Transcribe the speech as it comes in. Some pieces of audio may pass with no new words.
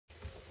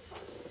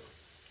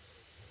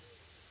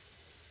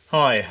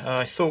Hi,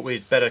 I thought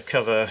we'd better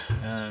cover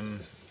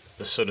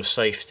the sort of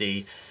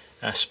safety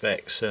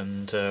aspects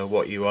and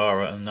what you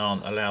are and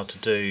aren't allowed to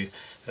do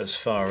as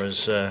far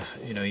as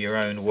your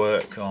own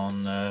work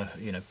on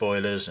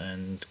boilers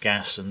and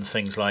gas and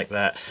things like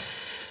that.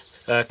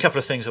 A couple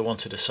of things I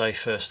wanted to say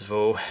first of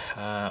all.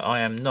 I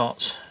am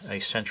not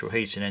a central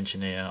heating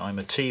engineer, I'm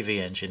a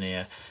TV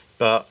engineer,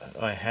 but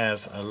I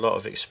have a lot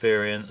of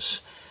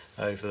experience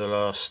over the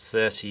last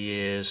 30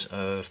 years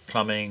of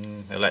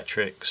plumbing,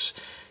 electrics.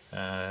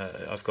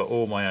 I've got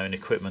all my own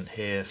equipment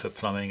here for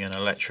plumbing and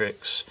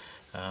electrics.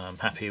 I'm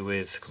happy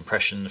with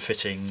compression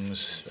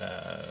fittings,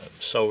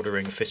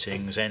 soldering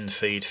fittings, end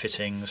feed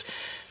fittings.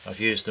 I've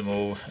used them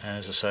all.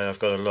 As I say, I've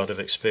got a lot of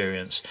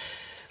experience.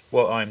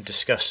 What I'm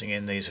discussing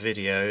in these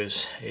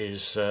videos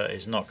is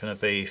not going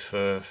to be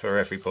for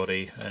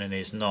everybody, and it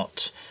is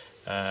not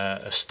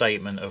a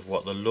statement of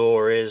what the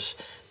law is.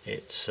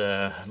 It's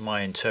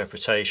my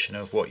interpretation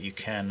of what you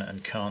can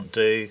and can't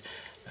do.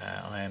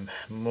 I am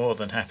more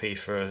than happy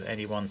for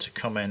anyone to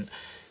comment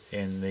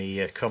in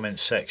the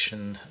comments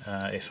section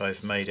if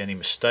I've made any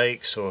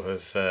mistakes or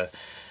have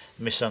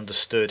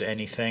misunderstood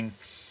anything.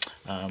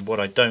 What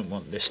I don't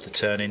want this to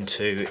turn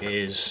into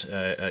is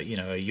a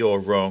you're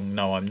wrong,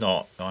 no I'm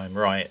not, I'm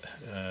right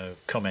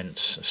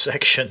comments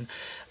section.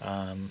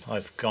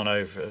 I've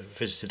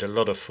visited a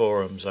lot of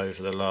forums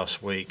over the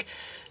last week,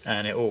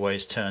 and it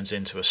always turns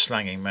into a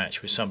slanging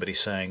match with somebody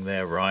saying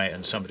they're right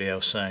and somebody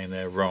else saying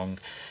they're wrong.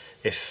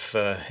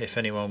 If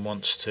anyone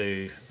wants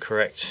to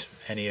correct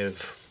any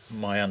of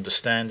my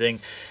understanding,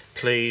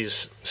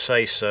 please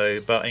say so,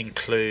 but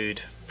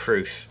include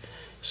proof.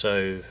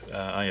 So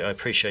I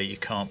appreciate you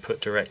can't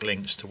put direct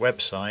links to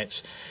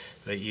websites,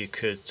 but you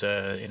could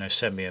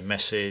send me a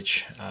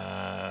message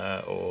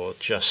or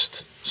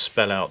just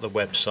spell out the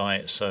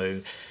website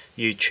so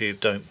YouTube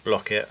don't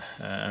block it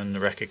and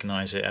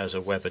recognise it as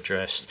a web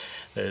address.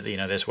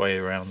 There's way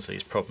around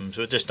these problems,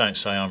 but just don't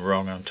say I'm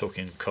wrong. I'm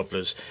talking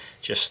cobblers.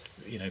 Just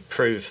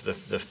prove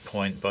the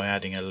point by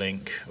adding a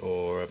link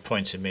or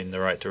pointing me in the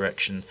right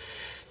direction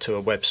to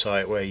a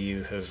website where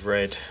you have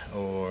read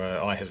or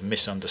I have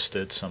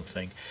misunderstood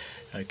something.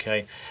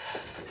 Okay.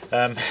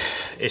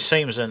 It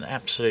seems an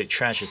absolute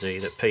tragedy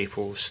that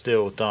people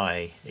still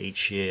die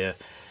each year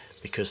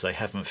because they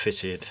haven't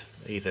fitted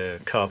either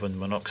carbon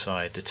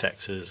monoxide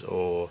detectors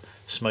or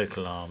smoke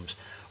alarms,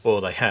 or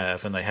they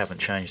have and they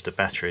haven't changed the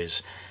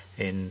batteries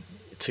in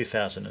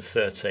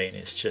 2013.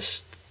 It's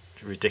just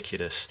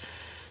ridiculous.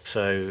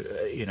 So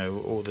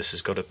all this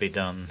has got to be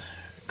done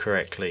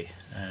correctly,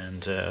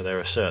 and there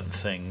are certain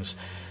things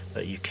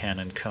that you can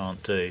and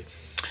can't do.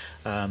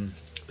 The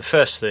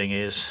first thing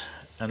is,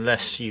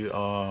 unless you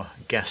are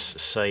gas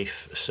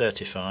safe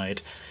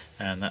certified,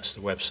 and that's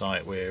the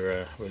website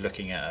we're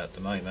looking at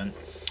the moment,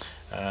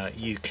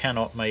 you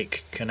cannot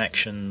make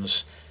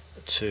connections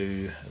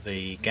to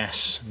the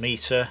gas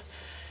meter,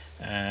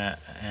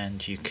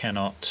 and you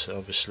cannot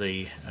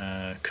obviously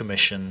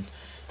commission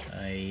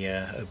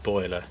a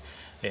boiler.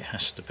 It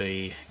has to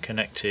be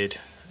connected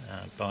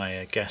by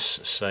a gas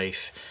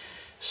safe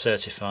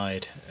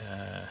certified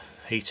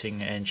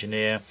heating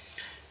engineer,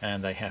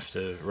 and they have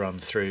to run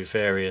through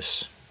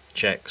various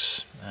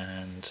checks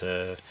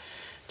and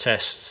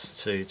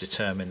tests to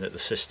determine that the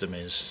system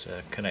is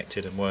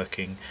connected and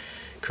working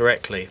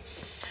correctly.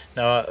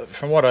 Now,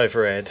 from what I've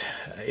read,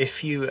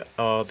 if you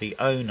are the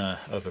owner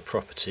of a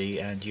property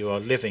and you are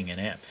living in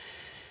it,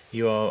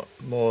 you are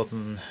more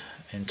than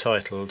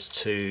entitled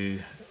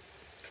to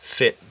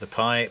fit the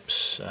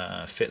pipes,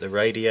 fit the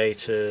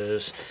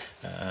radiators,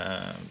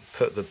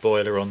 put the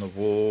boiler on the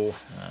wall,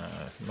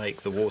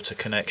 make the water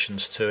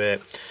connections to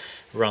it,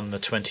 run the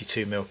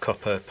 22mm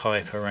copper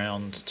pipe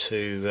around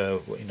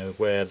to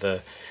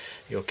where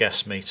your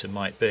gas meter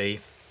might be.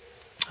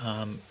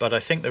 But I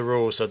think the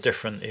rules are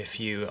different if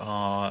you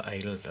are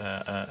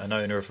an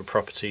owner of a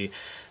property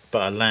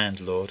but a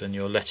landlord and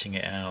you're letting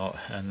it out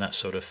and that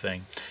sort of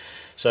thing.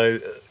 So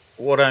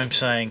what I'm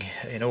saying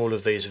in all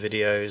of these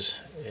videos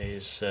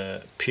is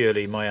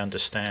purely my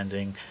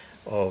understanding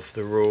of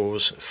the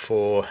rules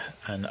for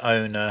an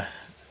owner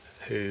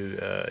who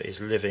is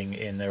living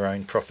in their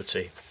own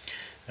property.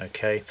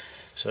 Okay,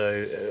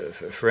 so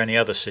for any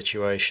other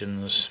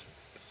situations,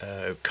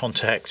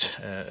 contact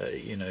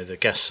the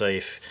gas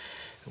safe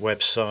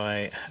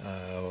website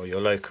or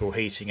your local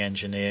heating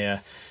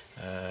engineer,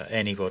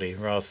 anybody,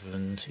 rather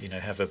than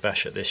have a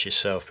bash at this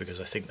yourself, because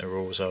I think the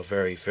rules are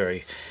very,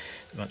 very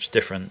much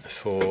different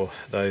for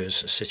those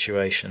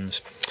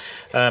situations.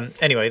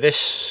 Anyway,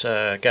 this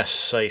gas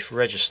safe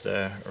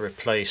register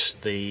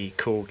replaced the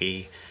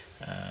Corgi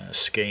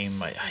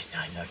scheme. I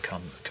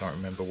can't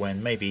remember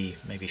when, maybe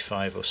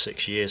 5 or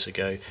 6 years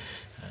ago.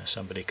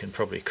 Somebody can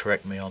probably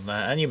correct me on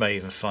that, and you may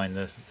even find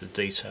the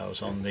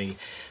details on the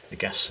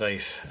gas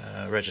safe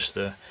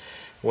register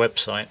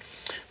website.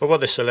 But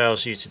what this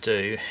allows you to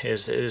do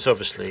is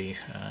obviously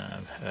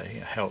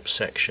help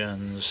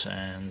sections,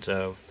 and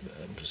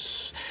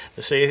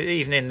see,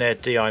 even in their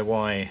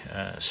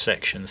DIY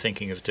section,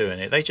 thinking of doing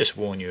it, they just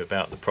warn you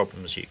about the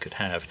problems you could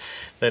have.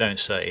 They don't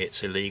say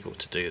it's illegal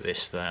to do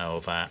this, that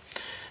or that.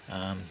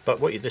 But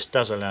what this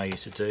does allow you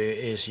to do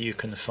is you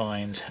can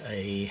find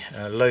a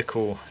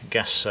local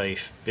gas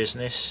safe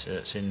business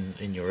that's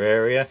in your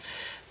area.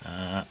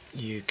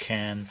 You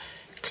can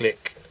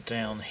click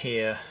down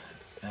here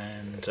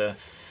and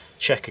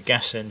check a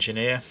gas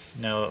engineer.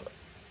 Now,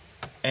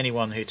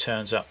 anyone who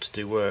turns up to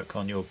do work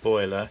on your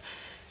boiler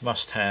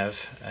must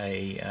have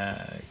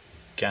a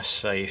gas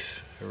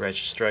safe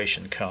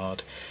registration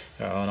card,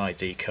 or an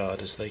ID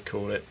card as they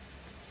call it.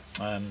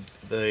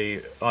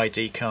 The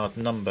ID card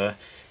number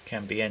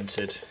can be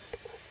entered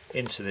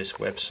into this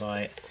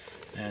website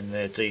and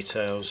their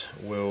details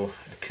will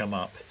come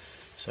up.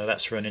 So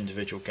that's for an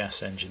individual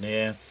gas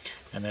engineer,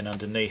 and then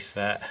underneath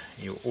that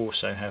you'll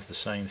also have the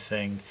same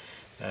thing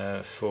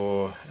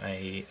for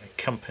a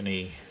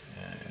company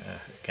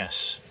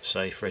gas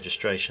safe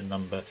registration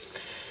number.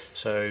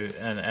 So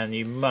and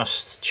you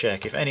must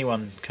check, if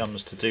anyone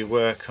comes to do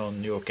work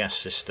on your gas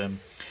system,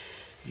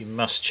 you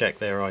must check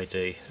their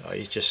ID.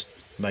 It just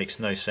makes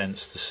no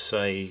sense to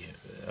say,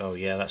 oh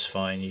yeah, that's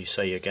fine, you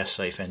say you're a gas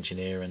safe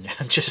engineer and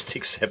just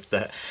accept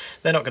that.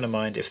 They're not going to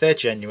mind. If they're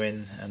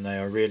genuine and they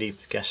are really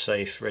gas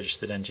safe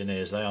registered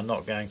engineers, they are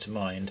not going to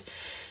mind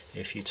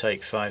if you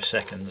take 5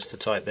 seconds to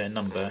type their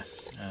number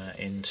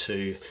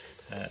into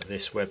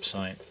this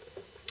website.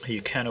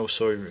 You can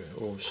also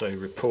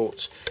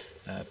report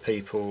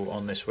people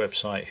on this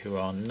website who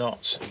are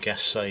not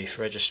gas safe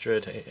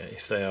registered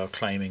if they are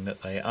claiming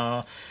that they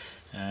are,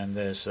 and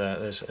there's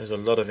a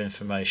lot of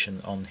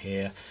information on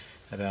here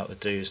about the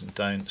do's and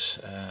don'ts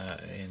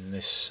in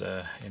this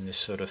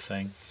sort of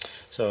thing.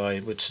 So I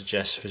would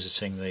suggest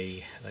visiting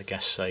the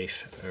gas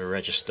safe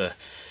register.co.uk.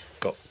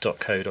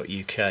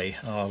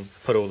 I'll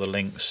put all the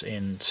links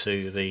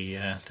into the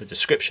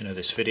description of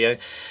this video.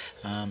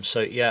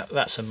 So yeah,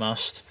 that's a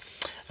must.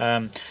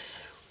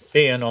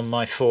 Ian on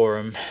my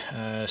forum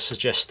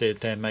suggested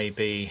there may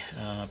be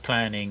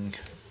planning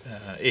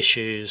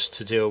issues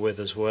to deal with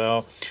as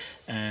well,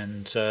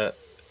 and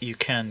you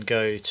can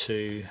go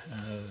to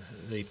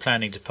the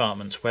planning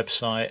department's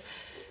website,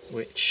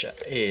 which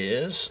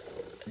is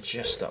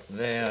just up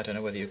there. I don't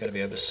know whether you're going to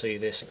be able to see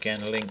this.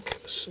 Again,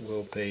 links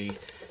will be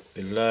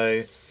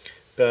below,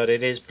 but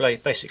it is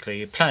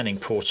basically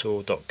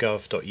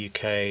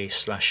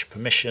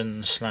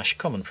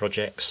planningportal.gov.uk/permission/common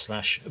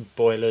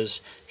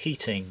projects/boilers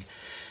heating,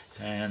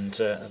 and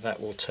that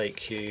will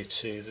take you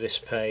to this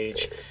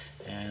page,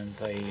 and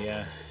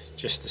they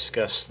just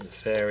discuss the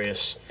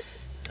various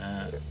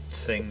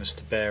things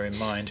to bear in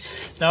mind.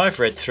 Now, I've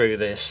read through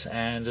this,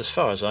 and as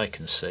far as I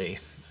can see,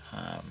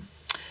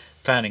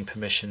 planning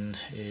permission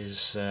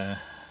is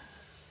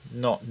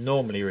not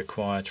normally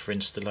required for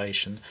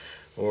installation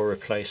or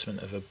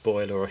replacement of a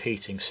boiler or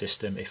heating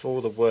system if all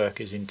the work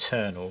is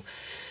internal.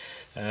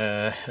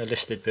 A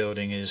listed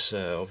building is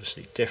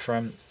obviously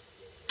different.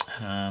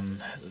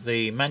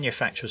 The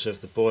manufacturers of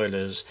the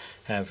boilers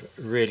have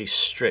really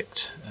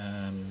strict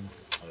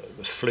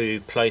flue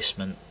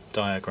placement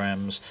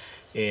diagrams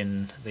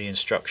in the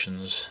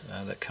instructions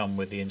that come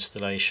with the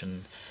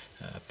installation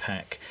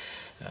pack.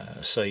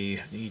 So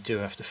you do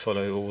have to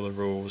follow all the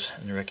rules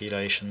and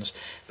regulations.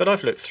 But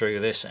I've looked through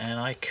this and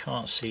I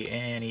can't see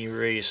any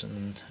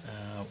reason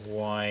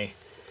why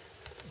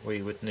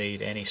we would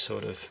need any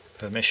sort of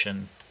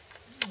permission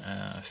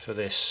for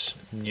this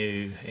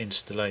new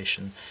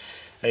installation.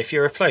 If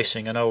you're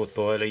replacing an old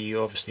boiler, you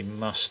obviously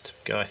must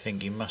go. I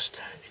think you must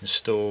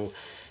install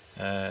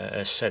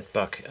a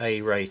Sedbuck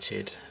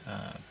A-rated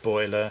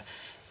boiler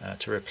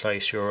to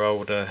replace your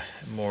older,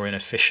 more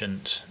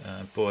inefficient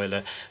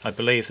boiler. I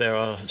believe there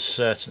are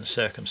certain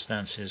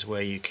circumstances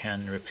where you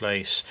can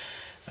replace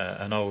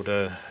an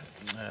older,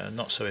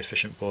 not so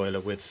efficient boiler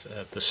with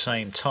the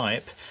same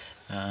type,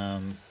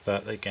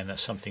 but again,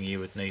 that's something you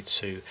would need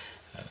to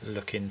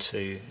look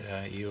into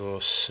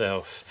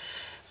yourself.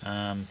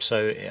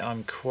 So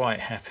I'm quite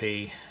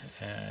happy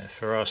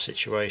for our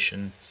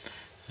situation.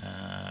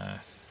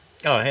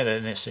 Oh, here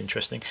then, it's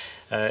interesting.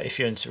 If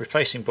you're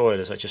replacing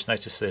boilers, I just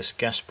noticed this,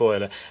 gas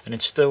boiler, an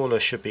installer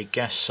should be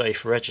gas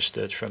safe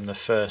registered from the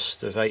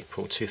 1st of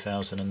April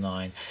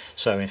 2009.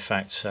 So in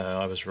fact,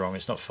 I was wrong,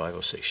 it's not 5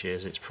 or 6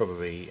 years, it's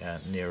probably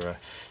nearer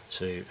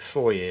to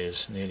 4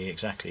 years, nearly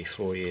exactly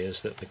 4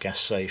 years, that the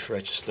gas safe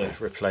register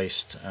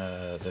replaced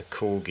the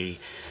Corgi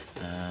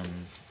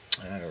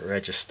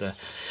register.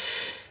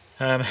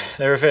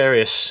 There are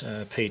various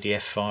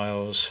PDF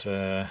files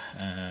for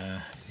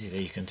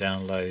you can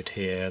download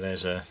here.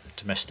 There's a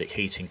domestic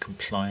heating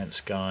compliance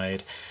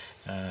guide.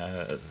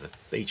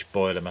 Each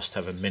boiler must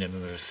have a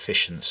minimum of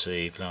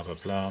efficiency, blah blah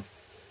blah.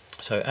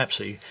 So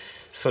absolutely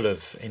full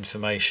of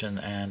information,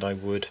 and I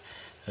would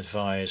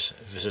advise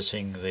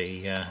visiting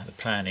the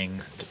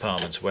planning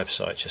department's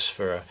website just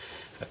for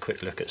a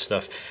quick look at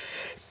stuff.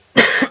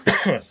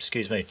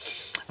 Excuse me.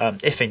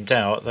 If in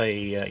doubt,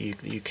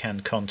 you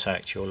can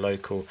contact your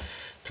local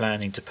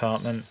planning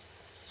department.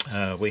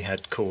 We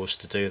had cause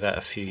to do that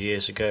a few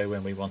years ago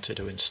when we wanted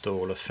to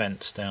install a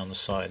fence down the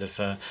side of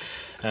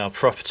our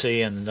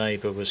property, and the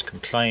neighbour was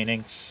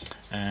complaining,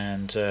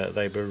 and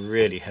they were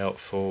really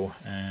helpful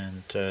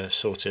and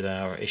sorted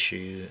our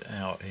issue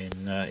out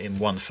in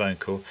one phone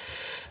call.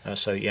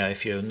 So yeah,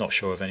 if you're not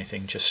sure of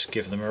anything, just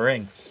give them a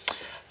ring.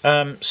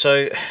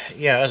 So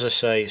yeah, as I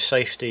say,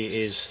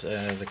 safety is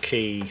the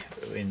key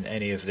in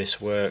any of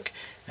this work,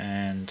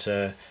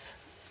 and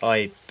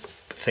I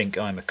think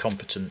I'm a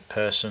competent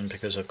person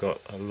because I've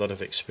got a lot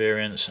of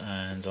experience,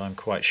 and I'm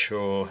quite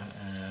sure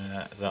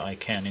that I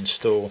can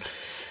install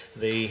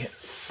the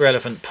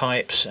relevant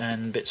pipes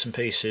and bits and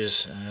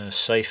pieces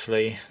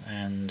safely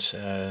and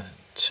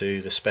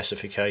to the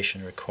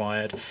specification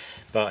required.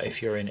 But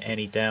if you're in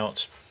any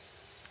doubt,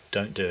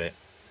 don't do it.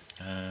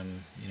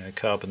 You know,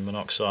 carbon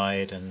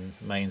monoxide and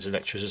mains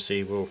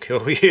electricity will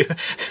kill you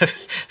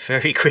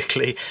very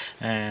quickly,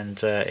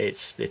 and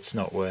it's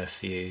not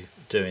worth you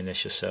doing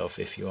this yourself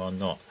if you are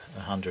not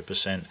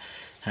 100%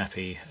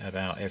 happy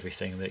about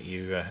everything that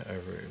you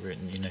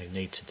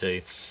need to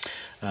do.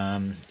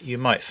 You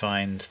might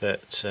find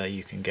that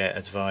you can get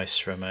advice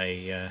from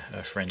a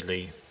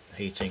friendly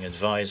heating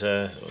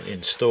advisor or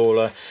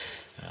installer.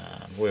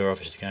 We're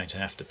obviously going to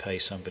have to pay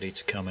somebody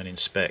to come and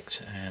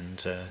inspect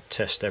and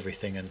test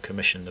everything and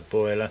commission the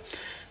boiler.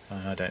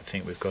 I don't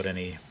think we've got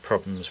any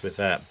problems with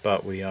that,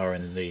 but we are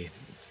in the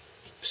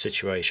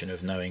situation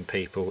of knowing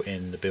people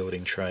in the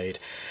building trade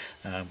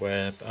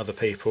where other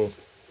people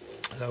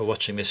that are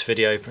watching this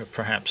video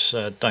perhaps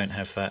don't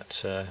have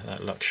that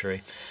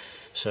luxury.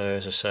 So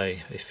as I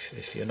say,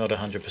 if you're not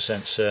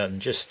 100% certain,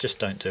 just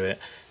don't do it.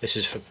 This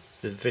is for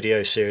the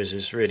video series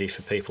is really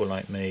for people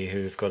like me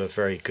who've got a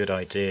very good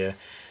idea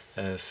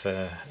of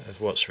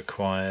what's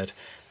required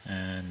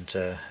and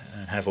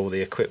have all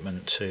the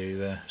equipment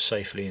to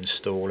safely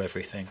install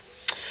everything.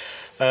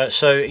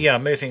 So yeah,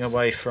 moving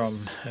away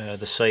from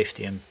the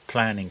safety and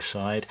planning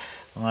side,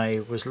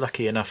 I was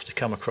lucky enough to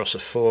come across a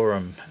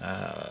forum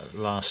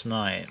last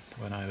night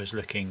when I was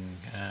looking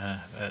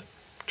at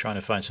trying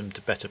to find some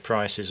better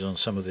prices on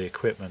some of the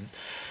equipment,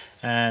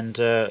 and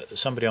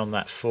somebody on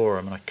that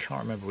forum, and I can't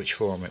remember which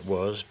forum it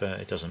was, but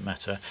it doesn't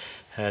matter,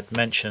 had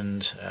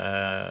mentioned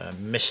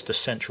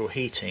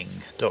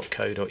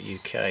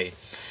mrcentralheating.co.uk.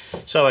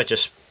 So I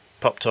just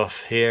popped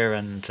off here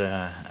and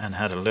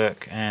had a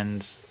look,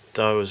 and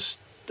I was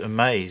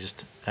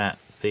amazed at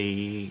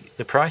the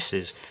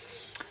prices.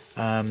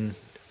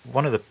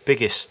 One of the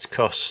biggest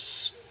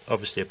costs,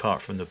 obviously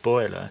apart from the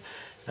boiler,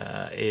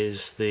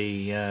 is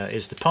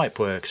the pipe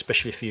work,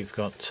 especially if you've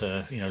got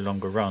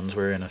longer runs.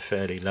 We're in a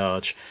fairly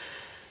large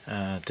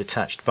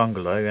detached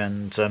bungalow,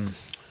 and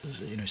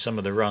some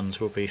of the runs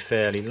will be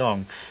fairly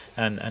long,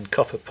 and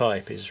copper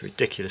pipe is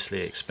ridiculously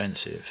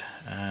expensive.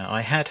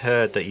 I had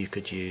heard that you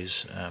could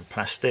use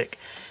plastic,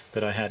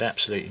 but I had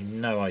absolutely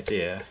no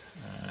idea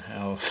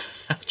how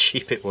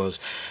cheap it was,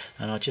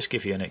 and I'll just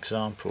give you an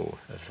example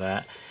of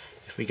that.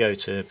 If we go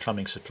to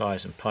plumbing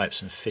supplies and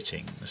pipes and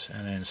fittings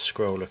and then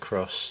scroll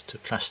across to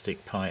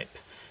plastic pipe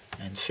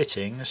and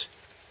fittings,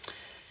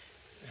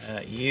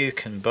 you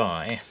can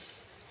buy,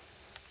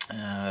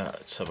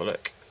 let's have a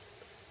look.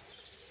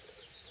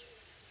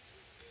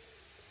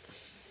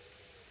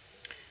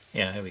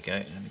 Yeah, here we go.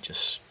 Let me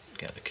just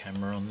get the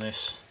camera on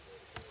this.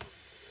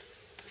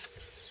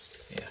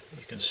 Yeah,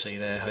 you can see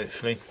there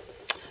hopefully.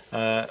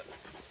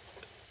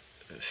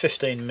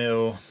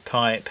 15mm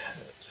pipe,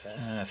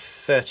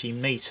 30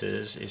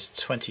 metres is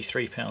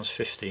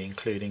 £23.50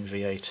 including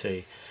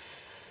VAT,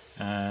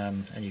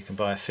 and you can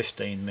buy a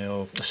 15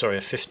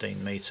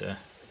 metre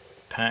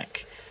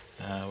pack,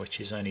 which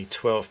is only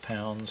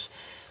 £12.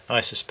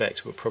 I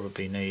suspect we'll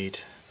probably need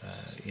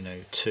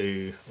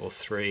 2 or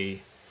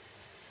 3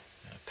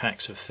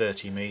 packs of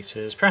 30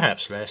 metres,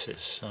 perhaps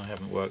less. I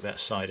haven't worked that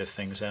side of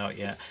things out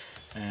yet,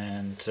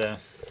 and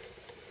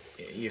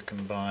you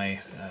can buy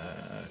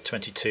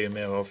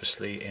 22mm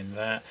obviously in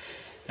that,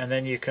 and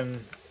then you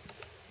can,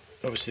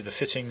 obviously the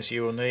fittings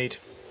you will need,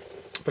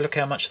 but look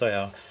how much they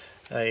are.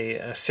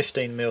 A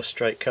 15mm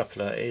straight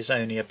coupler is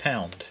only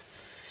 £1.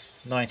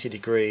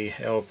 90-degree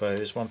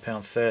elbows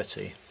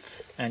 £1.30,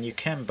 and you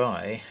can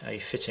buy a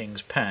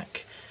fittings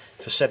pack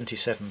for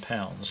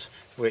 £77,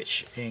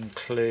 which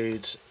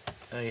includes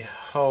a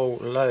whole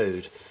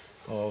load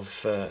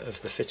of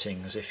the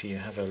fittings. If you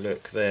have a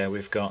look there,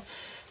 we've got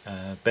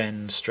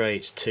bends,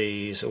 straights,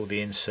 tees, all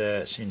the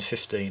inserts in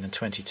 15 and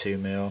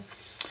 22mm.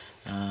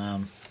 I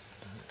don't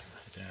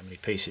know how many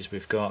pieces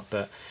we've got,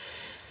 but a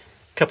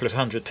couple of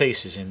hundred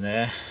pieces in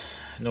there.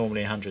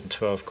 Normally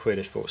 112 quid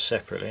if bought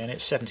separately, and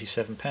it's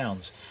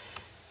 £77.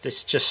 This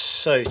is just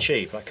so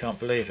cheap, I can't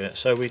believe it.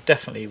 So we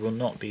definitely will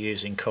not be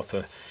using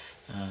copper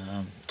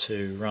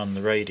to run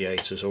the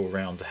radiators all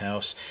around the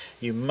house.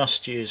 You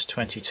must use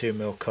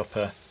 22mm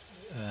copper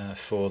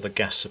for the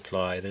gas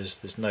supply.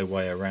 There's no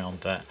way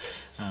around that.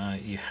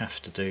 You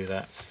have to do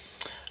that.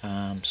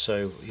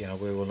 So yeah,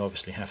 we will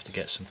obviously have to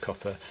get some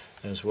copper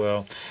as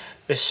well.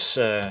 This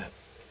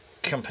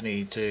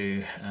company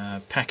do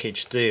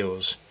package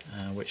deals,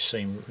 which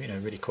seem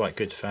really quite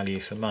good value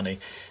for money.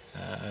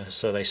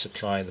 So they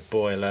supply the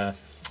boiler,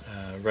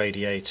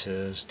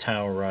 radiators,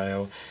 towel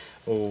rail,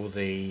 all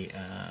the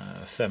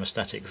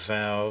thermostatic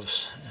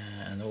valves,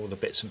 and all the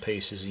bits and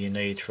pieces you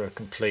need for a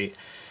complete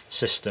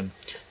system.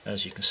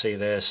 As you can see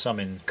there, some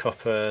in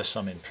copper,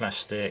 some in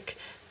plastic,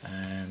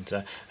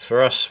 and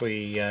for us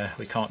we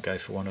can't go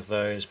for one of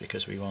those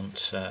because we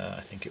want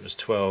I think it was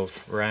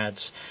 12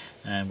 rads,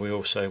 and we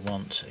also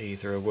want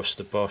either a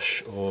Worcester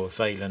Bosch or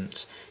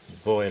Valent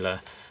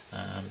boiler,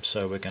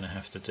 so we're going to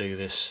have to do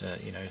this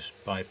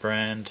by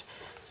brand.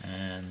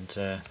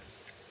 And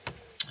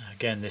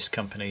again, this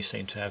company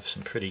seemed to have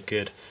some pretty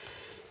good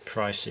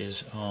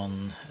prices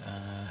on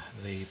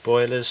the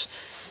boilers.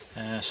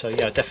 So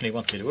yeah, I definitely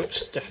wanted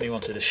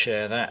to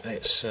share that.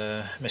 It's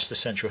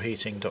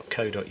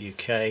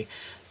mrcentralheating.co.uk.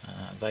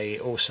 They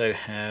also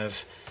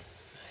have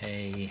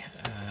a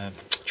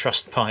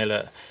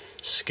Trustpilot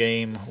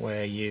scheme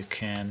where you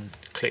can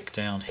click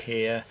down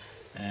here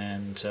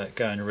and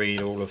go and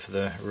read all of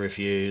the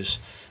reviews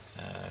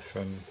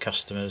from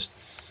customers.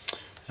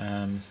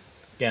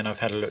 Again, I've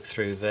had a look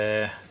through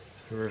there.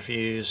 The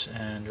reviews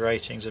and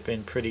ratings have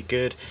been pretty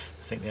good.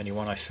 I think the only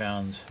one I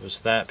found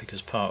was that,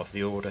 because part of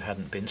the order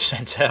hadn't been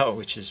sent out,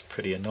 which is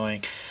pretty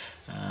annoying.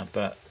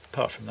 But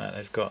apart from that,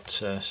 they've got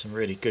some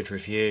really good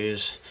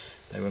reviews.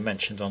 They were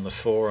mentioned on the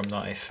forum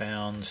that I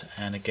found,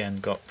 and again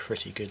got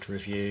pretty good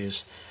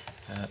reviews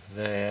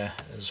there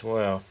as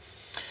well.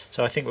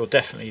 So I think we'll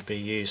definitely be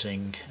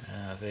using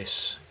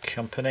this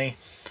company.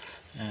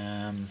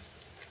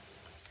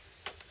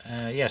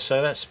 Yeah,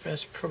 so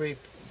that's probably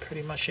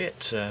pretty much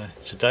it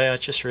today. I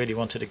just really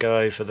wanted to go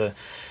over the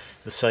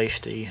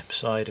safety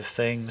side of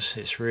things.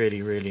 It's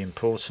really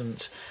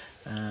important.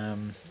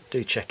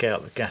 Do check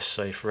out the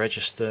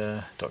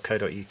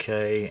gassaferegister.co.uk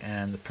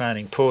and the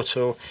planning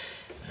portal,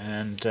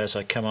 and as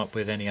I come up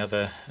with any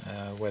other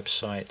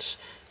websites,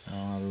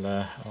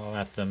 I'll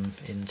add them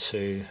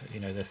into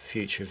the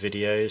future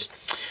videos.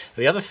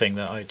 The other thing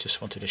that I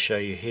just wanted to show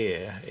you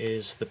here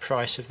is the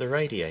price of the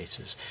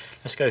radiators.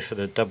 Let's go for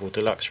the double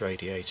deluxe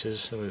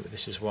radiators. So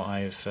this is what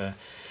I've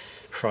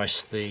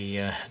priced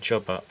the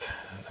job up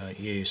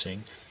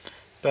using,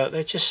 but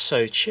they're just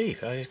so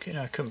cheap. I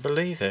couldn't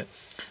believe it.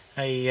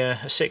 A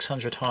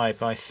 600 high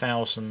by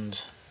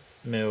 1000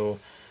 mil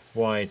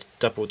wide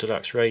double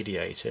deluxe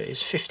radiator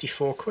is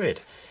 54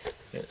 quid.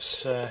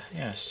 It's yeah,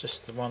 it's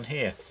just the one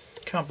here.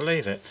 Can't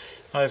believe it.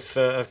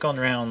 I've gone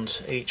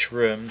around each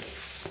room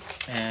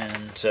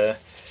and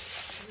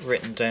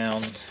written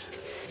down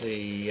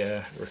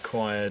the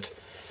required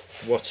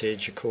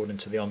wattage according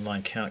to the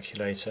online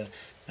calculator,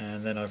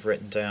 and then I've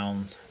written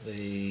down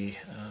the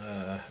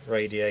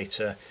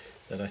radiator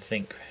that I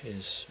think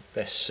is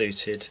best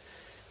suited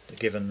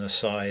given the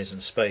size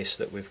and space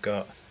that we've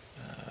got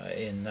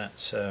in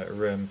that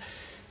room.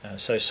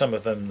 So some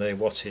of them, the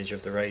wattage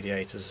of the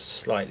radiators is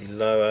slightly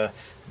lower,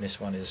 and this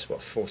one is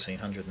what,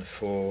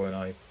 1404,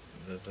 and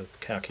the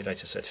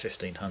calculator said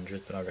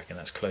 1500, but I reckon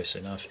that's close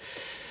enough.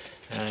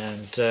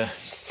 And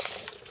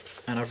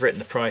I've written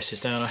the prices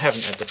down. I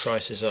haven't had the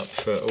prices up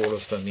for all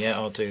of them yet.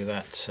 I'll do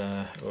that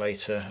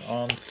later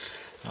on.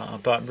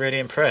 But I'm really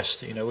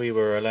impressed. We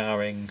were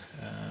allowing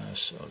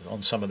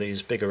on some of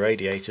these bigger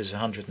radiators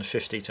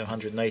 150 to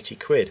 180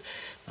 quid,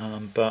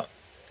 but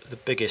the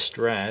biggest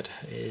rad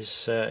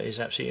is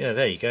absolutely, yeah,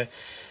 there you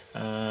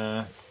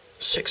go,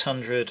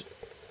 600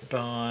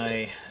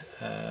 by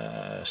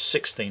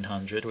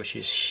 1600, which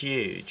is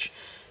huge.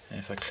 And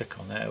if I click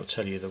on that, it'll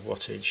tell you the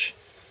wattage.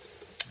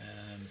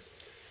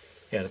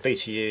 Yeah, the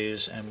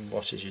BTUs and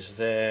wattage is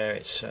there.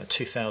 It's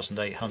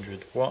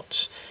 2,800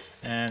 watts,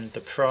 and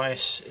the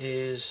price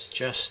is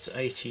just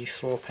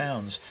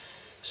 £84.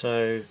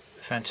 So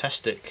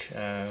fantastic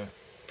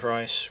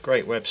price,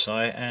 great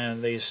website,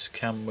 and these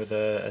come with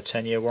a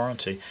 10-year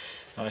warranty.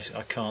 I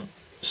can't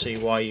see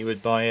why you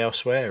would buy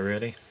elsewhere,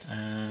 really.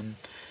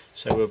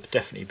 So we'll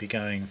definitely be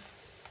going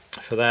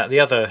for that. The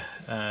other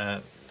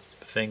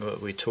thing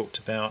that we talked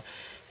about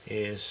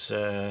is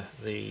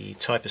the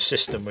type of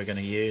system we're going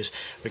to use.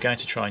 We're going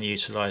to try and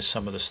utilise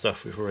some of the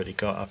stuff we've already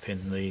got up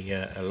in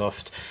the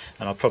loft,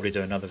 and I'll probably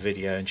do another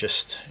video and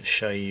just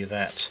show you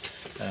that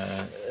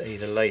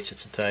either later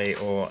today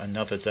or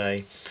another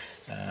day.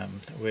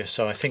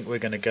 So I think we're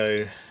going to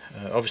go,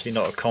 obviously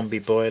not a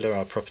combi boiler,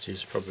 our property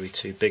is probably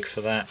too big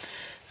for that,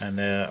 and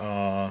there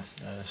are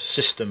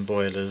system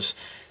boilers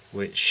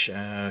which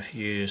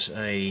use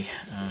a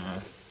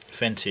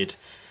vented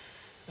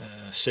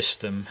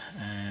system,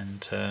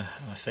 and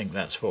I think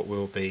that's what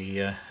we'll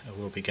be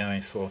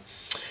going for.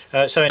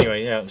 So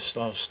anyway, yeah,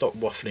 I'll stop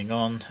waffling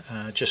on.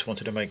 Just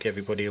wanted to make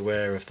everybody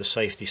aware of the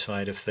safety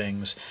side of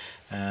things,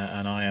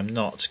 and I am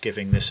not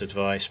giving this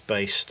advice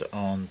based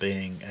on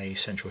being a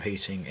central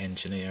heating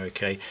engineer.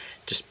 Okay,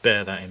 just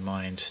bear that in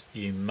mind.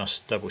 You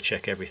must double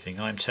check everything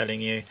I'm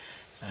telling you,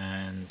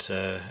 and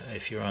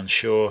if you're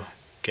unsure,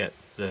 get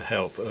the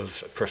help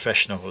of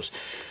professionals.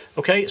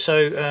 Okay,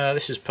 so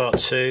this is part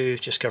 2,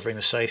 just covering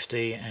the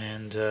safety,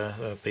 and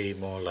there'll be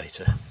more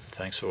later.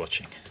 Thanks for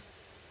watching.